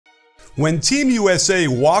When Team USA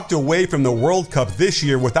walked away from the World Cup this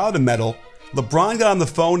year without a medal, LeBron got on the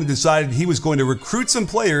phone and decided he was going to recruit some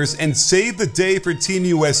players and save the day for Team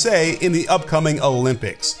USA in the upcoming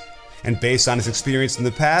Olympics. And based on his experience in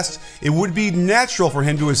the past, it would be natural for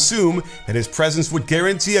him to assume that his presence would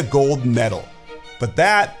guarantee a gold medal. But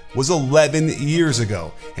that was 11 years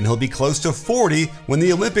ago, and he'll be close to 40 when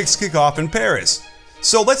the Olympics kick off in Paris.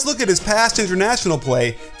 So let's look at his past international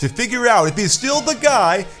play to figure out if he's still the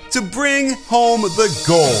guy to bring home the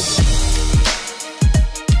gold.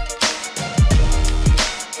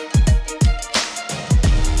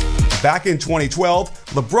 Back in 2012,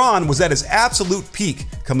 LeBron was at his absolute peak,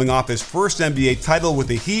 coming off his first NBA title with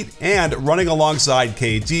the Heat and running alongside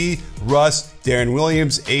KD, Russ, Deron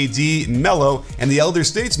Williams, AD, Melo, and the elder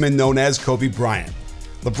statesman known as Kobe Bryant.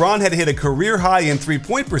 LeBron had hit a career high in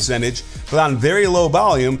three-point percentage, but on very low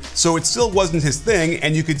volume, so it still wasn't his thing,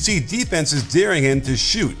 and you could see defenses daring him to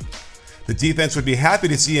shoot. The defense would be happy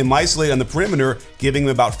to see him isolate on the perimeter, giving him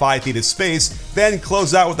about 5 feet of space, then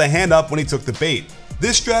close out with a hand up when he took the bait.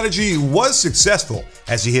 This strategy was successful,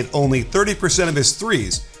 as he hit only 30% of his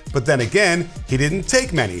threes, but then again, he didn't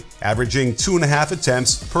take many, averaging 2.5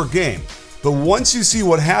 attempts per game. But once you see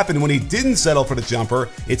what happened when he didn't settle for the jumper,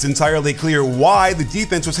 it's entirely clear why the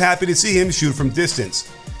defense was happy to see him shoot from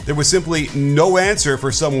distance. There was simply no answer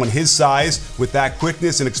for someone his size with that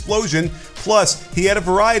quickness and explosion, plus he had a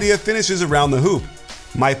variety of finishes around the hoop.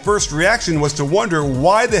 My first reaction was to wonder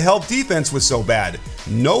why the help defense was so bad.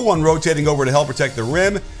 No one rotating over to help protect the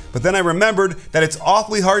rim, but then I remembered that it's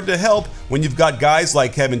awfully hard to help when you've got guys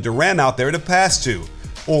like Kevin Durant out there to pass to.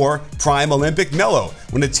 Or prime Olympic Melo,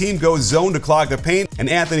 when the team goes zone to clog the paint and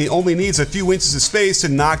Anthony only needs a few inches of space to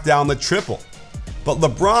knock down the triple. But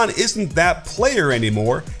LeBron isn't that player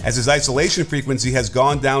anymore, as his isolation frequency has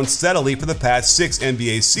gone down steadily for the past 6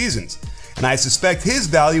 NBA seasons. And I suspect his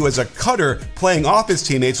value as a cutter playing off his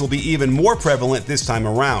teammates will be even more prevalent this time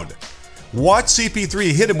around. Watch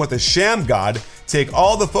CP3 hit him with a sham god, take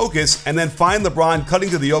all the focus, and then find LeBron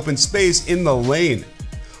cutting to the open space in the lane.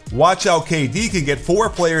 Watch how KD can get 4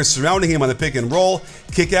 players surrounding him on the pick and roll,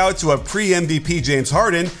 kick out to a pre-MVP James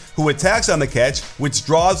Harden, who attacks on the catch, which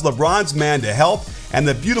draws LeBron's man to help, and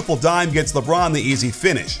the beautiful dime gets LeBron the easy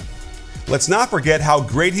finish. Let's not forget how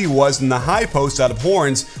great he was in the high post out of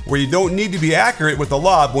horns, where you don't need to be accurate with the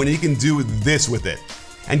lob when he can do this with it.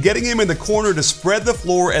 And getting him in the corner to spread the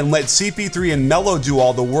floor and let CP3 and Melo do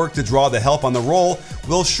all the work to draw the help on the roll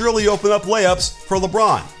will surely open up layups for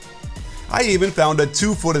LeBron. I even found a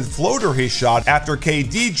 2-footed floater he shot after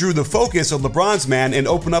KD drew the focus of LeBron's man and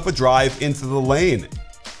opened up a drive into the lane.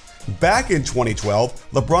 Back in 2012,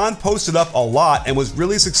 LeBron posted up a lot and was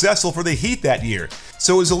really successful for the Heat that year,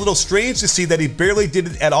 so it was a little strange to see that he barely did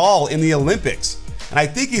it at all in the Olympics. And I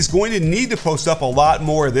think he's going to need to post up a lot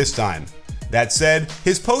more this time. That said,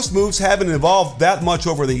 his post moves haven't evolved that much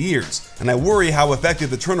over the years, and I worry how effective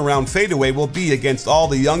the turnaround fadeaway will be against all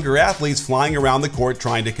the younger athletes flying around the court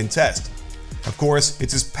trying to contest. Of course,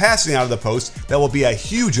 it's his passing out of the post that will be a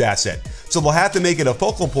huge asset, so they'll have to make it a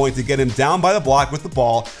focal point to get him down by the block with the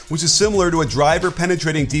ball, which is similar to a driver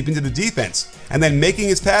penetrating deep into the defense, and then making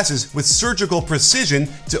his passes with surgical precision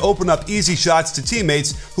to open up easy shots to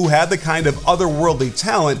teammates who have the kind of otherworldly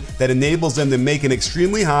talent that enables them to make an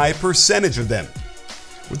extremely high percentage of them.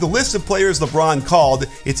 With the list of players LeBron called,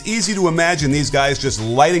 it's easy to imagine these guys just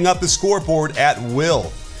lighting up the scoreboard at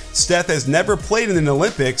will. Steph has never played in the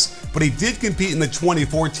Olympics, but he did compete in the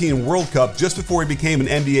 2014 World Cup just before he became an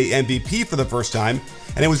NBA MVP for the first time,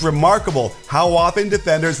 and it was remarkable how often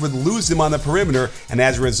defenders would lose him on the perimeter, and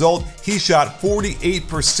as a result, he shot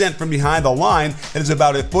 48% from behind the line, that is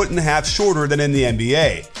about 1.5 feet shorter than in the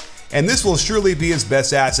NBA. And this will surely be his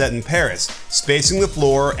best asset in Paris, spacing the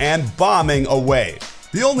floor and bombing away.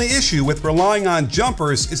 The only issue with relying on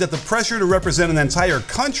jumpers is that the pressure to represent an entire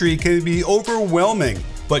country can be overwhelming.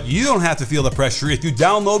 But you don't have to feel the pressure if you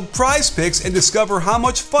download PrizePicks and discover how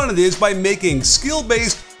much fun it is by making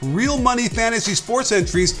skill-based, real-money fantasy sports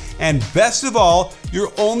entries, and best of all,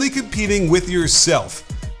 you're only competing with yourself.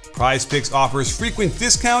 PrizePicks offers frequent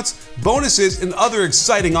discounts, bonuses, and other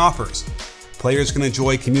exciting offers. Players can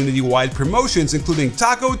enjoy community-wide promotions including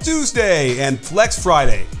Taco Tuesday and Flex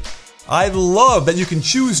Friday. I love that you can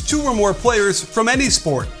choose 2 or more players from any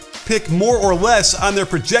sport. Pick more or less on their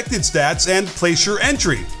projected stats and place your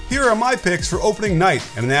entry. Here are my picks for opening night,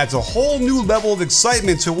 and it adds a whole new level of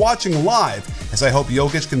excitement to watching live, as I hope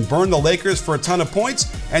Jokic can burn the Lakers for a ton of points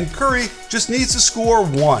and Curry just needs to score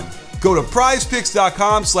 1. Go to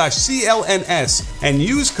prizepicks.com/CLNS and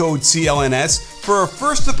use code CLNS for a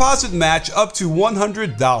first deposit match up to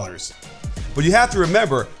 $100. But you have to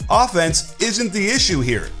remember, offense isn't the issue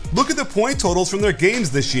here. Look at the point totals from their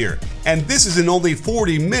games this year, and this is in only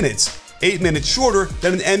 40 minutes, 8 minutes shorter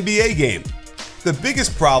than an NBA game. The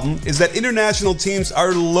biggest problem is that international teams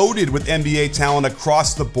are loaded with NBA talent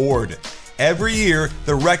across the board. Every year,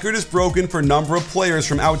 the record is broken for number of players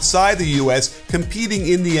from outside the US competing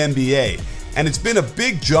in the NBA, and it's been a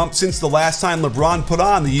big jump since the last time LeBron put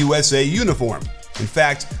on the USA uniform. In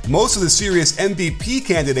fact, most of the serious MVP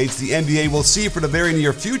candidates the NBA will see for the very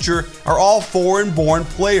near future are all foreign-born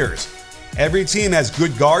players. Every team has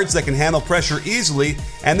good guards that can handle pressure easily,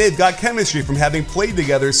 and they've got chemistry from having played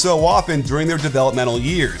together so often during their developmental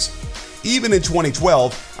years. Even in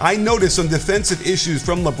 2012, I noticed some defensive issues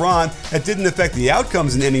from LeBron that didn't affect the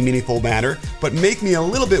outcomes in any meaningful manner, but make me a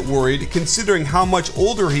little bit worried considering how much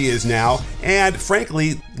older he is now and,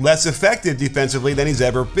 frankly, less effective defensively than he's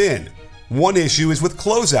ever been. One issue is with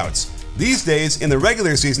closeouts. These days, in the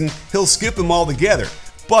regular season, he'll skip them altogether.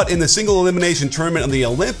 But in the single elimination tournament of the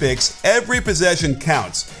Olympics, every possession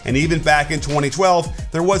counts. And even back in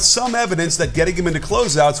 2012, there was some evidence that getting him into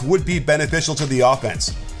closeouts would be beneficial to the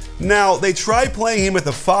offense. Now, they tried playing him at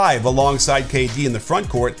the 5 alongside KD in the front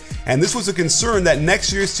court, and this was a concern that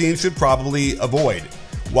next year's team should probably avoid.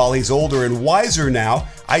 While he's older and wiser now,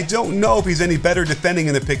 I don't know if he's any better defending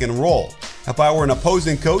in the pick and roll. If I were an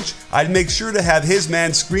opposing coach, I'd make sure to have his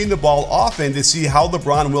man screen the ball often to see how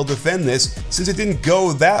LeBron will defend this, since it didn't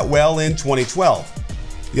go that well in 2012.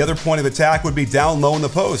 The other point of attack would be down low in the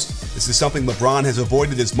post. This is something LeBron has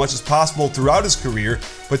avoided as much as possible throughout his career,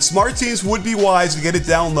 but smart teams would be wise to get it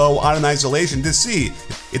down low on an isolation to see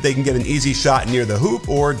if they can get an easy shot near the hoop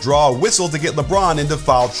or draw a whistle to get LeBron into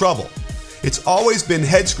foul trouble. It's always been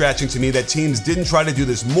head-scratching to me that teams didn't try to do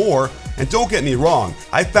this more, and don't get me wrong,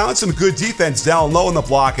 I found some good defense down low in the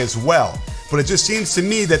block as well, but it just seems to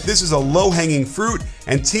me that this is a low-hanging fruit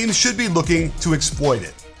and teams should be looking to exploit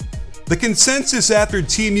it. The consensus after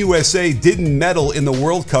Team USA didn't medal in the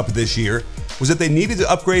World Cup this year was that they needed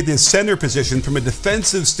to upgrade their center position from a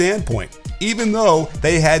defensive standpoint, even though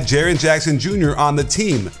they had Jaren Jackson Jr. on the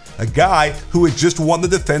team, a guy who had just won the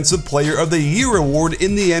Defensive Player of the Year award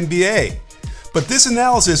in the NBA. But this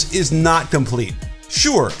analysis is not complete.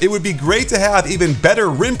 Sure, it would be great to have even better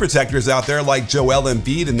rim protectors out there like Joel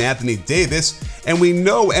Embiid and Anthony Davis, and we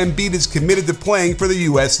know Embiid is committed to playing for the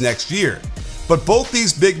US next year. But both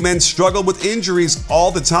these big men struggle with injuries all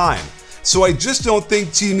the time, so I just don't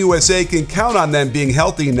think Team USA can count on them being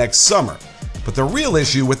healthy next summer. But the real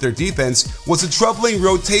issue with their defense was the troubling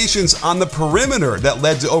rotations on the perimeter that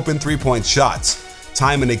led to open three-point shots.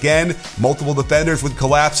 Time and again, multiple defenders would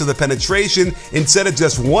collapse to the penetration instead of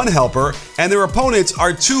just one helper, and their opponents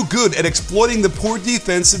are too good at exploiting the poor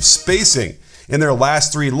defensive spacing. In their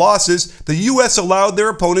last 3 losses, the US allowed their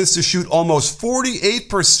opponents to shoot almost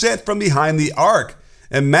 48% from behind the arc.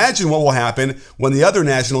 Imagine what will happen when the other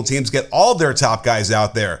national teams get all their top guys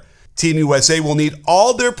out there. Team USA will need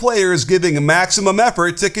all their players giving maximum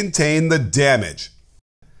effort to contain the damage.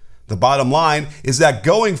 The bottom line is that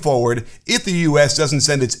going forward, if the US doesn't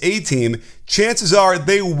send its A-team, chances are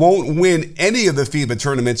they won't win any of the FIBA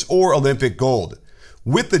tournaments or Olympic gold.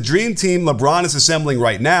 With the dream team LeBron is assembling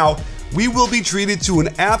right now, we will be treated to an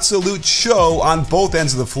absolute show on both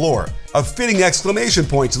ends of the floor. A fitting exclamation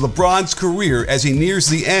point to LeBron's career as he nears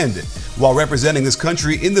the end, while representing this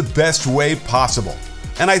country in the best way possible.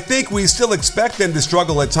 And I think we still expect them to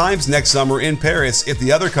struggle at times next summer in Paris if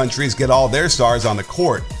the other countries get all their stars on the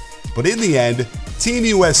court. But in the end, Team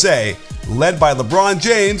USA, led by LeBron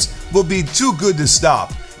James, will be too good to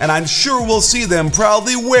stop, and I'm sure we'll see them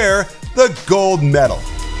proudly wear the gold medal.